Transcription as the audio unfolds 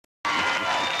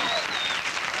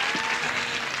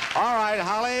All right,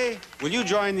 Holly, will you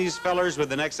join these fellers with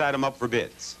the next item up for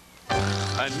bids?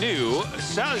 A new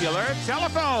cellular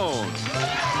telephone.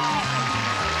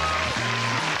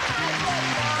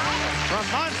 From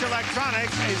Munch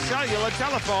Electronics, a cellular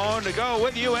telephone to go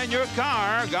with you in your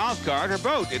car, golf cart, or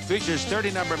boat. It features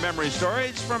 30-number memory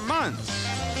storage from Munch.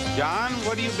 John,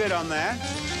 what do you bid on that?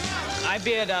 I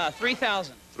bid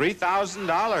 $3,000.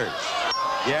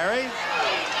 $3,000. Gary?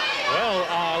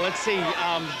 Well, let's see.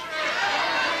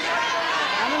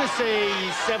 I'm going to say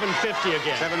 $750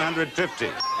 again.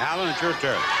 $750. Alan, it's your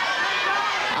turn.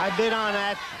 I bid on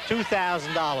that $2,000.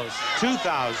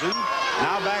 $2,000.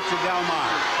 Now back to Del Mar.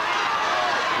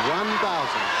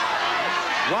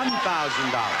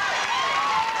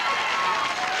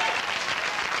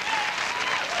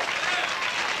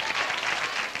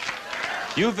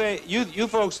 $1,000. You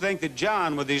folks think that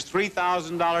John, with his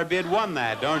 $3,000 bid, won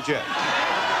that, don't you?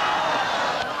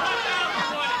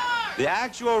 The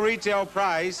actual retail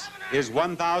price is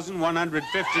 $1,150.